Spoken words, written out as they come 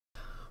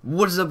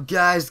What is up,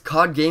 guys?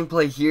 COD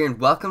Gameplay here, and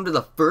welcome to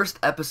the first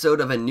episode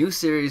of a new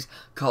series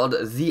called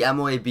The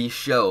MOAB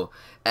Show.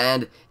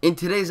 And in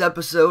today's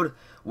episode,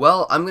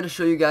 well, I'm going to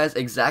show you guys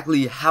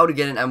exactly how to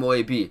get an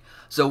MOAB.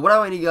 So what I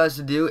want you guys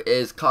to do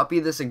is copy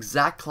this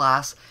exact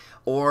class,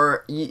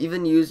 or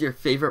even use your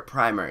favorite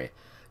primary.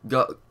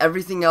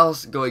 Everything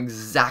else go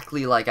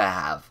exactly like I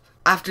have.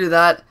 After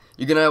that,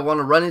 you're going to want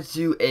to run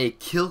into a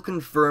kill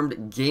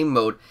confirmed game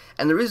mode.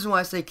 And the reason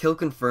why I say kill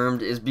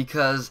confirmed is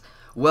because,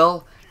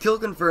 well, kill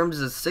confirmed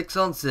is a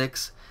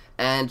 6-on-6,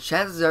 and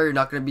chances are you're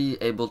not going to be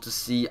able to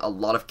see a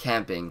lot of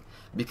camping,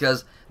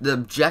 because the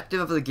objective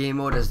of the game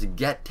mode is to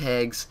get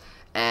tags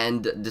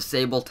and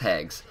disable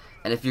tags.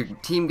 And if your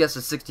team gets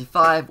to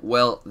 65,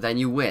 well, then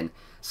you win.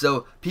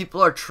 So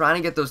people are trying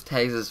to get those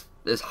tags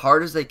as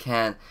hard as they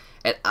can,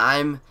 and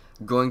I'm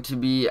going to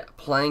be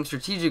playing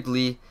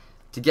strategically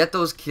to get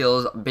those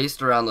kills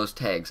based around those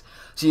tags.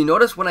 So you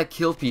notice when I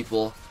kill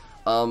people,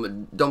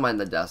 don't mind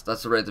the deaths,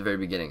 that's right at the very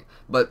beginning,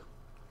 but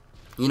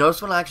you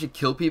notice when I actually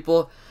kill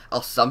people,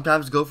 I'll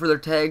sometimes go for their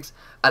tags.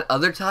 At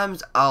other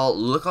times, I'll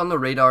look on the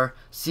radar,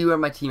 see where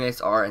my teammates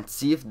are, and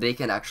see if they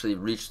can actually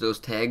reach those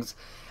tags.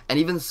 And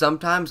even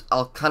sometimes,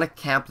 I'll kind of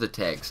camp the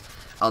tags.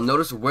 I'll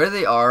notice where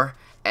they are,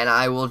 and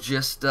I will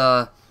just,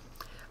 I'll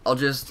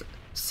just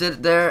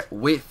sit there,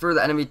 wait for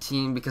the enemy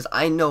team, because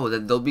I know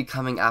that they'll be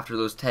coming after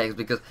those tags,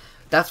 because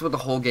that's what the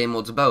whole game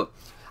mode's about.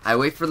 I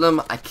wait for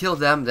them, I kill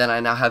them, then I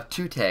now have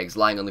 2 tags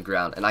lying on the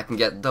ground, and I can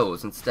get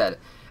those instead.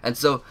 And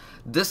so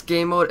this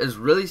game mode is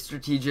really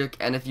strategic,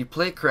 and if you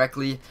play it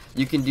correctly,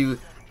 you can do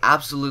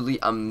absolutely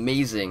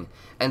amazing.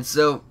 And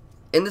so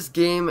in this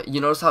game,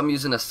 you notice how I'm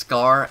using a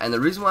SCAR, and the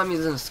reason why I'm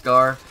using a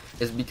SCAR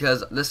is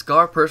because the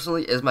SCAR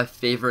personally is my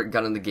favorite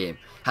gun in the game.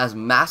 It has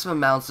massive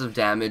amounts of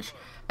damage,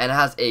 and it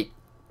has a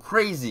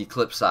crazy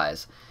clip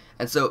size.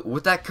 And so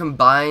with that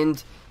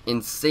combined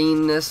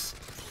insaneness,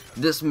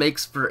 this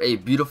makes for a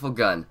beautiful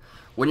gun.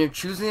 When you're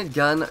choosing a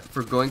gun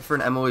for going for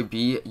an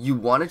MOAB, you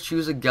want to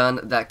choose a gun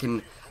that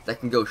can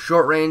go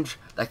short range,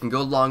 that can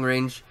go long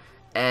range,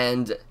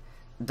 and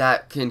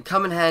that can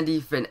come in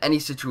handy in any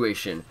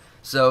situation.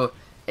 So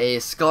a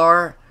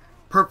SCAR,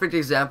 perfect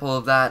example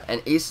of that. An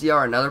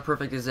ACR, another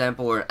perfect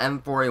example. Or an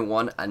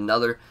M4A1,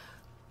 another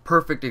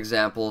perfect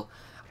example.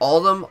 All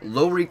of them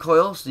low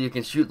recoil, so you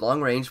can shoot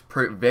long range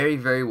very,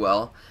 very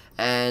well.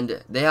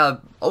 And they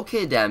have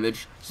okay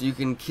damage, so you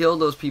can kill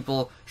those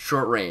people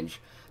short range.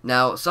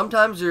 Now,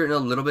 sometimes you're in a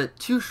little bit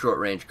too short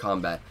range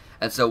combat.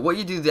 And so what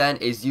you do then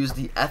is use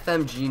the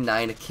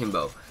FMG9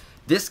 Akimbo.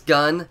 This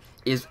gun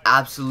is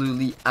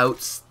absolutely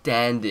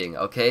outstanding,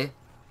 okay?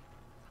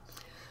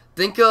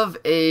 Think of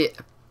a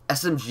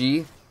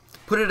SMG,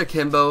 put it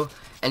akimbo,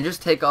 and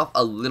just take off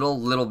a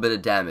little bit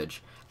of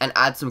damage and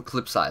add some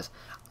clip size.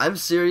 I'm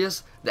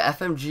serious, the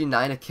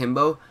FMG9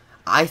 Akimbo,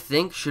 I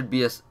think should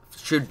be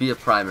a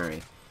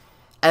primary.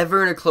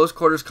 Ever in a close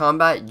quarters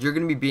combat, you're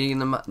going to be beating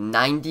them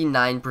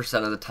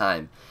 99% of the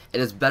time.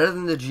 It is better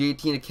than the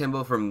G18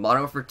 Akimbo from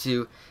Modern Warfare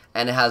 2,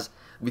 and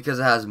because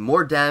it has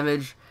more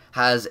damage,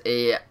 has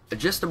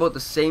just about the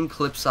same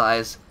clip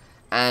size,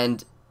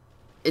 and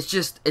it's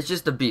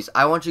just a beast.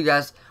 I want you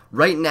guys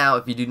right now,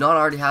 if you do not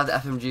already have the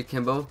FMG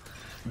Akimbo,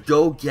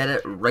 go get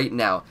it right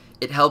now.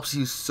 It helps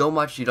you so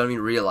much you don't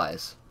even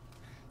realize.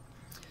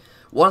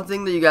 One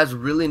thing that you guys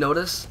really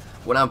notice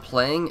when I'm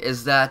playing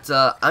is that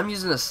I'm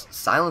using a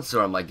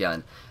silencer on my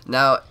gun.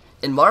 Now,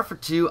 in Modern Warfare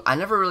 2, I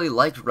never really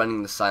liked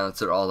running the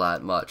silencer all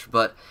that much,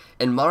 but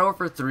in Modern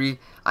Warfare 3,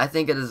 I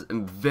think it is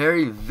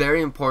very,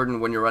 very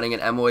important when you're running an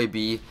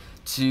MOAB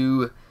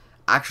to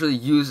actually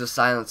use a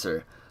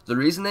silencer. The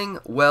reasoning?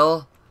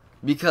 Well,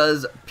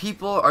 because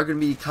people are going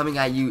to be coming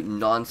at you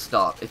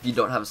non-stop if you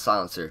don't have a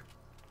silencer.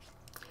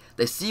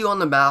 They see you on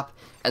the map,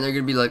 and they're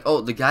going to be like,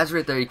 oh, the guy's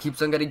right there, he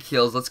keeps on getting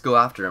kills, let's go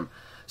after him.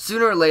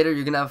 Sooner or later,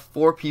 you're going to have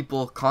 4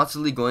 people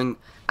constantly going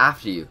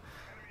after you.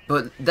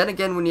 But then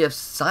again, when you have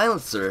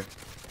silencer,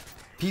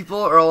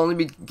 people are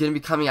only going to be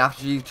coming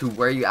after you to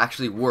where you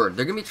actually were.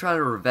 They're going to be trying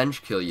to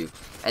revenge kill you.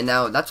 And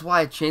now, that's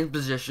why I change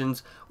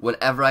positions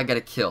whenever I get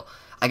a kill.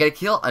 I get a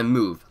kill, I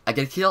move. I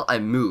get a kill, I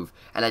move.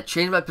 And I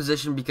change my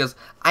position because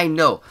I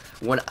know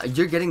when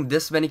you're getting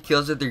this many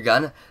kills with your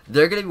gun,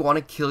 they're going to want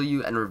to kill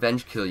you and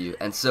revenge kill you.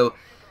 And so,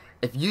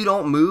 if you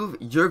don't move,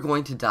 you're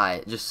going to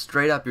die. Just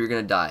straight up, you're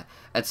going to die.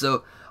 And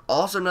so,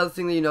 also another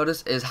thing that you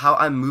notice is how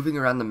I'm moving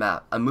around the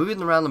map. I'm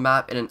moving around the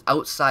map in an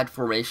outside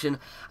formation.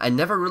 I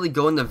never really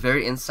go in the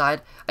very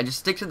inside. I just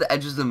stick to the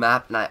edges of the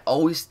map, and I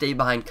always stay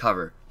behind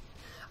cover.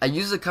 I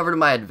use the cover to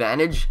my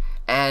advantage,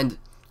 and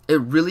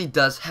it really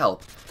does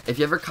help. If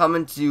you ever come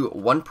into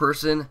 1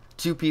 person,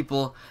 2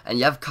 people, and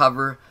you have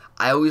cover,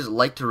 I always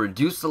like to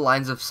reduce the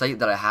lines of sight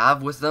that I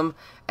have with them.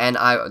 And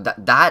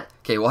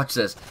okay, watch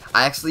this.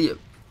 I actually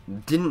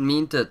didn't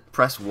mean to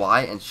press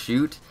Y and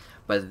shoot,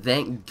 but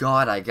thank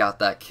God I got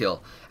that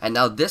kill. And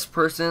now this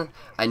person,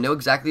 I know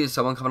exactly there's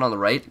someone coming on the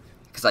right,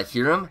 because I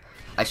hear him.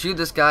 I shoot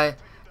this guy,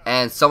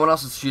 and someone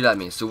else will shoot at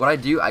me. So what I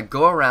do, I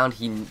go around,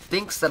 he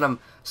thinks that I'm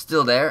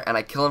still there, and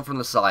I kill him from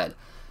the side.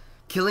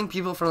 Killing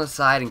people from the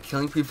side and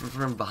killing people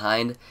from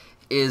behind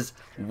is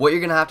what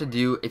you're gonna have to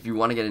do if you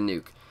want to get a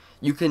nuke.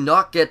 You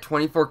cannot get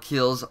 24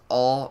 kills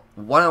all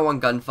one-on-one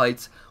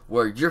gunfights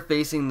where you're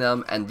facing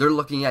them and they're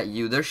looking at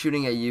you, they're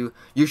shooting at you,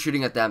 you're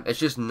shooting at them. It's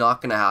just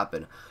not gonna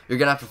happen. You're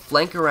gonna have to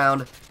flank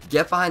around,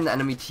 get behind the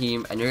enemy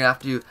team, and you're gonna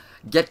have to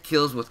get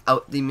kills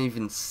without them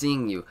even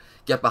seeing you.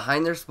 Get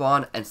behind their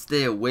spawn and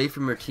stay away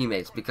from your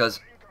teammates, because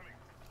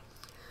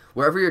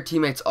wherever your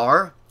teammates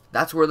are,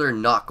 that's where they're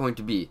not going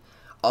to be.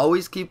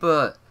 Always keep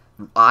an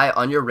eye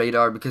on your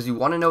radar, because you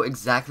want to know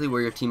exactly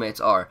where your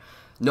teammates are.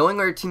 Knowing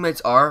where your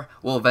teammates are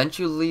will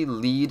eventually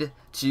lead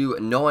to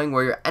knowing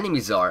where your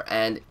enemies are,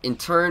 and in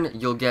turn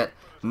you'll get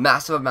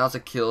massive amounts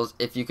of kills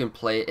if you can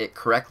play it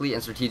correctly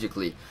and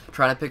strategically,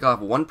 trying to pick off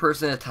one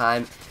person at a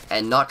time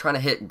and not trying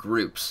to hit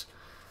groups.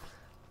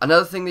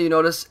 Another thing that you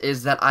notice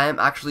is that I am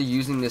actually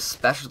using this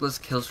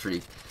specialist kill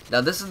streak.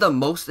 Now this is the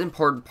most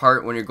important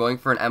part when you're going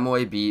for an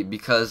MOAB,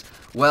 because,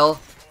 well,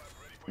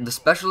 the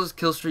specialist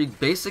kill streak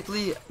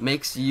basically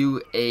makes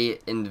you a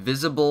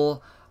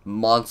invisible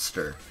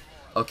monster.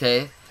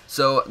 Okay,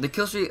 so the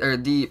kill streak, or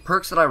the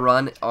perks that I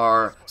run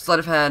are sleight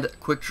of hand,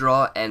 quick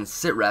draw, and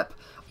sit rep,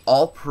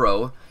 all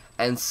pro,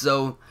 and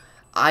so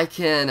I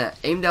can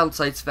aim down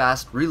sights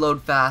fast,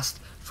 reload fast,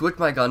 switch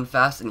my gun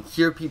fast, and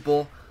hear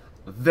people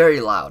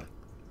very loud.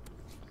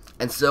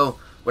 And so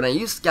when I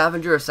use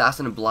Scavenger,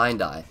 Assassin, and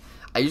Blind Eye,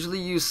 I usually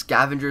use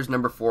Scavengers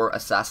number 4,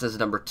 Assassins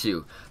number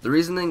 2. The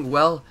reasoning,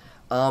 well,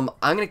 I'm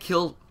gonna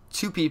kill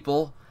 2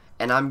 people,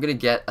 and I'm gonna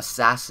get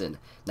Assassin.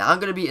 Now I'm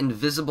gonna be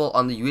invisible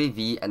on the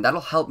UAV, and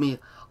that'll help me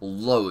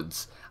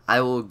loads.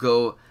 I will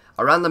go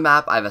around the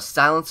map, I have a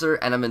silencer,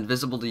 and I'm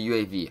invisible to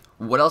UAV.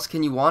 What else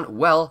can you want?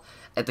 Well,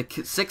 at the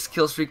 6th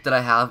kill streak that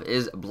I have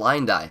is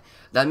Blind Eye.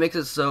 That makes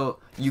it so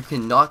you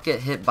cannot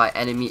get hit by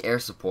enemy air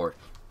support.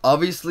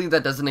 Obviously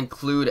that doesn't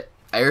include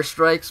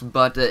airstrikes,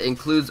 but it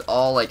includes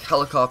all like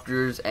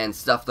helicopters and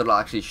stuff that'll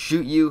actually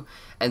shoot you.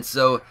 And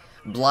so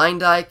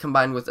Blind Eye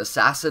combined with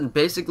Assassin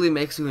basically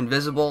makes you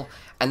invisible.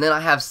 And then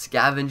I have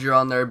Scavenger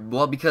on there,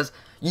 well, because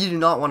you do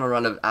not want to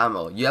run out of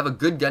ammo. You have a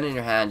good gun in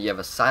your hand, you have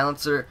a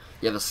silencer,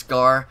 you have a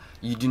SCAR.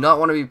 You do not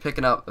want to be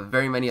picking up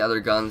very many other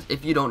guns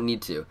if you don't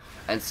need to.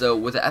 And so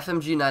with the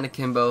FMG 9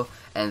 akimbo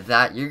and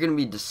that, you're going to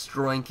be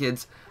destroying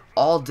kids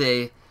all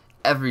day,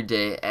 every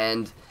day.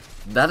 And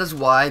that is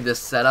why this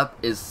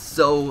setup is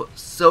so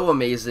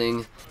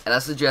amazing, and I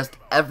suggest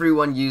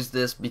everyone use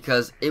this,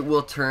 because it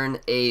will turn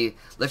a,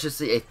 let's just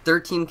say, a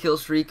 13 kill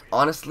streak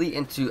honestly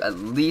into at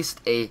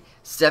least a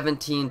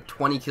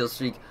 17-20 kill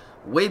streak.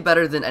 Way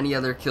better than any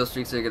other kill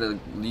streaks you're going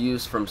to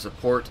use from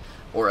support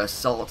or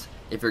assault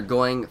if you're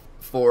going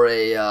for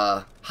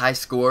a high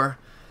score.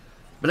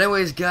 But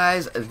anyways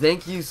guys,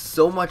 thank you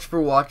so much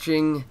for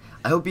watching.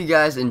 I hope you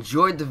guys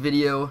enjoyed the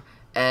video,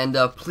 and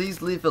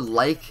please leave a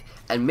like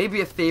and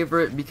maybe a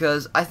favorite,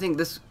 because I think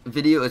this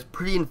video is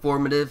pretty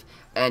informative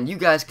and you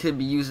guys could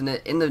be using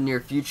it in the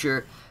near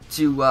future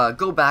to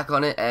go back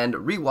on it and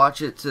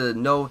rewatch it to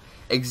know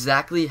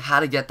exactly how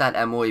to get that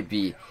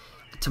MOAB.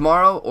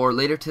 Tomorrow or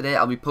later today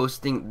I'll be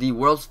posting the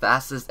world's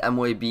fastest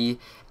MOAB,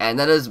 and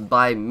that is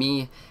by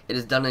me. It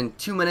is done in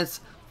 2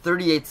 minutes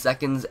 38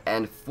 seconds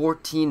and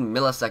 14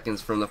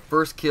 milliseconds from the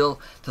first kill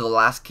to the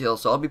last kill.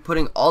 So I'll be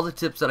putting all the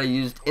tips that I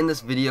used in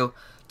this video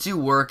to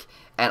work,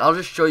 and I'll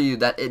just show you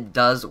that it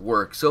does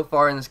work. So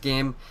far in this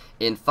game,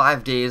 in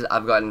 5 days,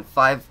 I've gotten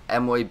 5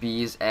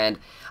 MOABs, and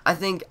I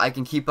think I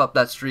can keep up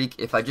that streak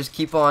if I just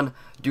keep on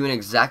doing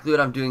exactly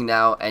what I'm doing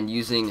now and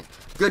using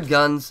good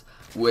guns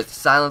with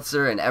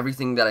silencer and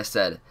everything that I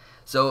said.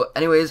 So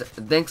anyways,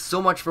 thanks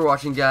so much for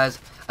watching guys.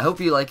 I hope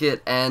you like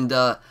it, and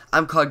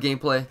I'm COD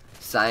Gameplay,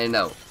 signing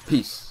out.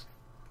 Peace.